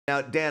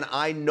Now, Dan,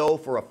 I know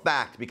for a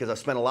fact, because I've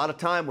spent a lot of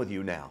time with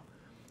you now,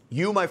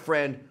 you, my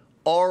friend,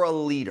 are a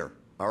leader,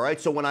 all right?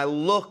 So when I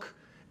look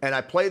and I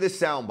play this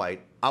soundbite,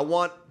 I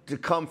want to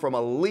come from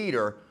a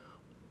leader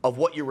of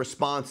what your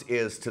response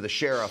is to the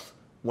sheriff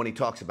when he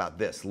talks about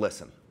this.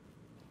 Listen.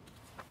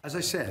 As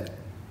I said,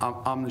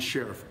 I'm the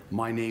sheriff.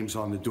 My name's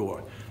on the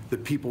door. The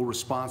people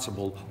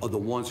responsible are the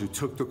ones who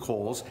took the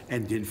calls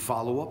and didn't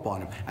follow up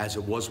on them, as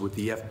it was with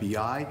the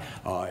FBI,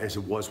 as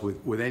it was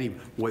with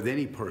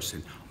any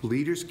person.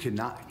 Leaders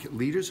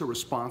are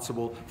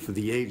responsible for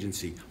the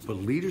agency, but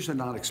leaders are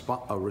not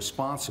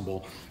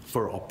responsible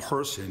for a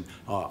person.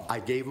 I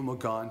gave him a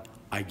gun.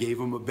 I gave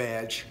him a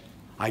badge.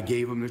 I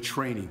gave him the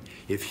training.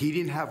 If he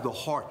didn't have the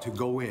heart to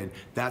go in,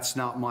 that's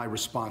not my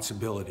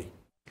responsibility.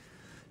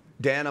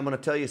 Dan, I'm going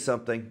to tell you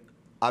something.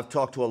 I've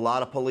talked to a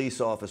lot of police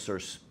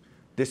officers.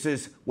 This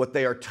is what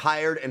they are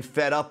tired and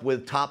fed up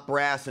with, top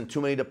brass in too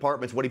many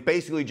departments. What he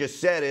basically just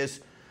said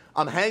is,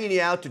 I'm hanging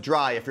you out to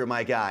dry if you're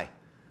my guy.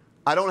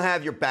 I don't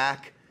have your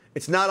back.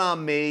 It's not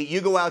on me. You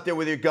go out there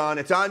with your gun.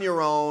 It's on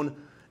your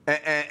own,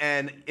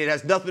 and it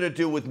has nothing to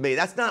do with me.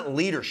 That's not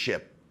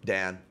leadership,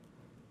 Dan.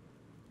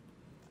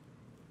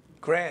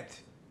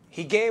 Grant,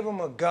 he gave him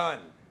a gun,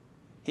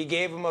 he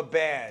gave him a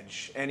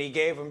badge, and he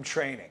gave him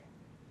training.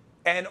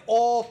 And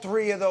all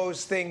three of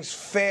those things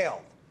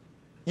failed.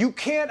 You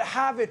can't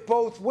have it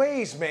both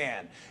ways,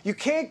 man. You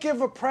can't give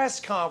a press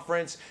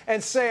conference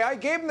and say, I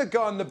gave him the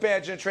gun, the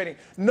badge, and training.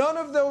 None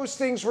of those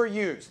things were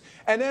used.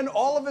 And then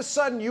all of a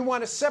sudden you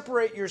want to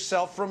separate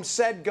yourself from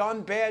said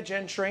gun, badge,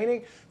 and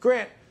training?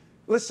 Grant,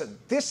 listen,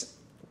 this...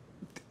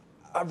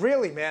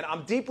 really, man,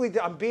 I'm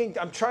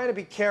trying to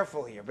be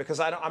careful here because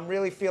I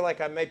really feel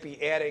like I might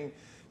be adding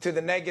to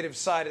the negative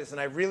side of this, and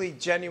I really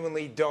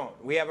genuinely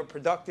don't. We have a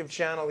productive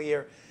channel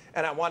here,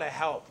 and I want to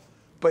help.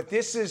 But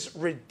this is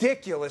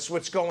ridiculous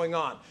what's going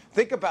on.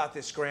 Think about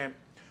this, Grant.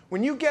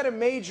 When you get a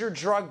major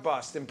drug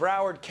bust in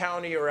Broward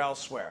County or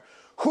elsewhere,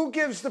 who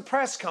gives the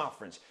press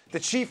conference? The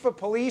chief of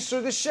police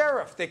or the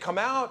sheriff? They come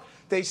out,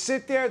 they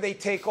sit there, they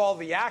take all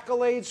the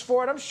accolades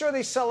for it. I'm sure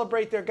they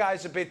celebrate their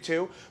guys a bit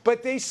too,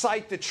 but they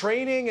cite the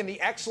training and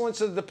the excellence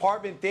of the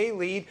department they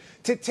lead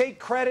to take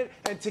credit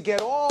and to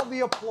get all the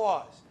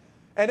applause.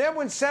 And then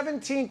when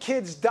 17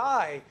 kids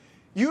die,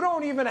 you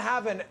don't even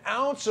have an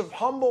ounce of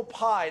humble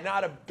pie,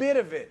 not a bit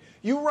of it.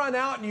 You run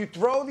out and you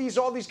throw all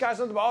these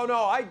guys on the, oh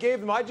no, I gave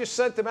them, I just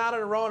sent them out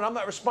on their own, I'm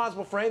not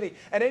responsible for anything.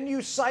 And then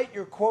you cite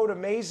your, quote,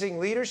 amazing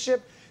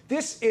leadership.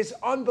 This is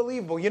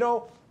unbelievable. You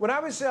know, when I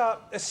was a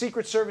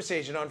Secret Service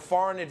agent on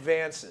foreign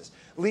advances,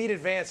 lead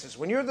advances,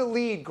 when you're the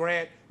lead,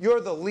 Grant,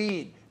 you're the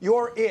lead.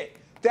 You're it.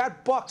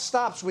 That buck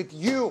stops with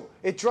you.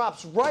 It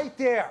drops right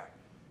there.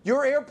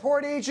 Your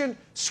airport agent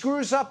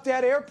screws up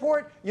that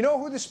airport. You know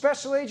who the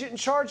special agent in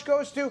charge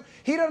goes to?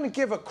 He doesn't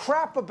give a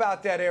crap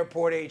about that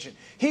airport agent.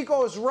 He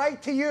goes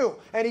right to you,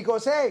 and he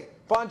goes, hey,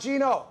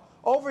 Bongino,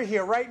 over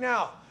here right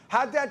now.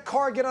 How'd that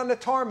car get on the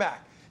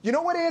tarmac? You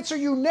know what answer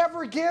you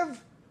never give?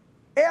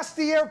 Ask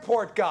the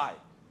airport guy.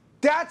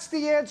 That's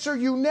the answer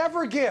you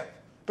never give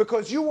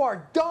because you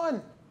are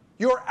done.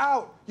 You're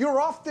out. You're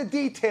off the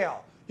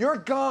detail. You're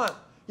gone.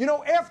 You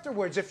know,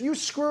 afterwards, if you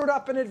screwed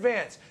up in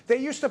advance, they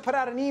used to put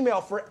out an email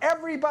for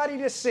everybody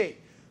to see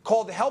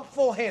called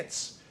Helpful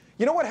Hints.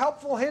 You know what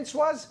Helpful Hints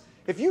was?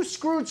 If you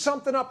screwed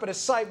something up at a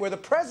site where the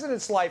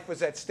president's life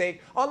was at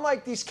stake,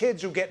 unlike these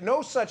kids who get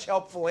no such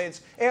helpful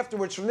hints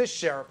afterwards from this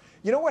sheriff,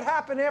 you know what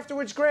happened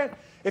afterwards, Grant?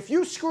 If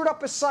you screwed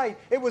up a site,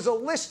 it was a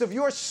list of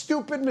your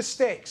stupid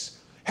mistakes.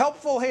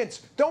 Helpful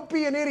hints. Don't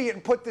be an idiot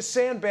and put the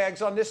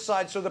sandbags on this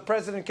side so the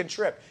president can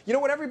trip. You know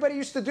what everybody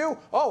used to do?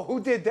 Oh, who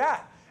did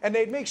that? And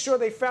they'd make sure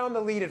they found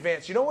the lead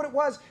advance. You know what it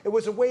was? It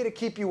was a way to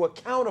keep you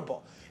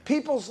accountable.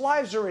 People's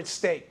lives are at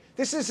stake.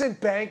 This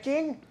isn't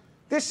banking.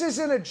 This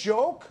isn't a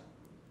joke.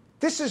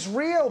 This is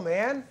real,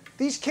 man.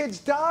 These kids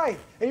died.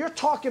 And you're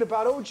talking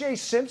about O.J.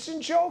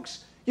 Simpson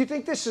jokes? You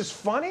think this is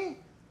funny?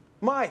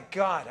 My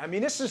God. I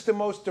mean, this is the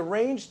most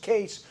deranged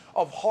case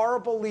of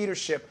horrible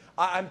leadership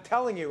I'm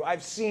telling you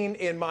I've seen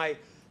in my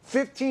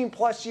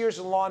 15-plus years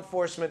in law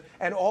enforcement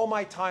and all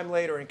my time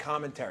later in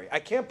commentary. I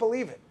can't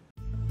believe it.